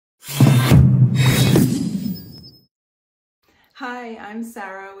Hi, I'm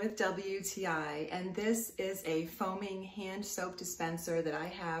Sarah with WTI, and this is a foaming hand soap dispenser that I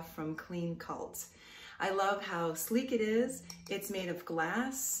have from Cleancult. I love how sleek it is. It's made of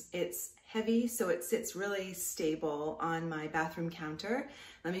glass. It's heavy, so it sits really stable on my bathroom counter.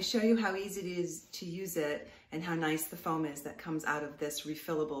 Let me show you how easy it is to use it and how nice the foam is that comes out of this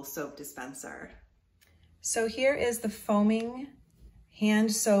refillable soap dispenser. So here is the foaming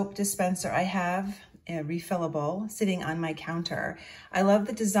hand soap dispenser I have, refillable, sitting on my counter. I love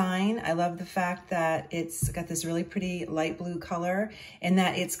the design. I love the fact that it's got this really pretty light blue color and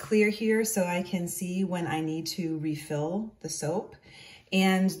that it's clear here so I can see when I need to refill the soap.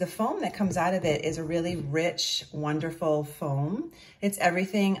 And the foam that comes out of it is a really rich, wonderful foam. It's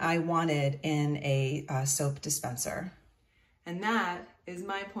everything I wanted in a soap dispenser. And that is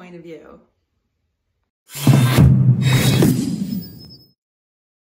my point of view.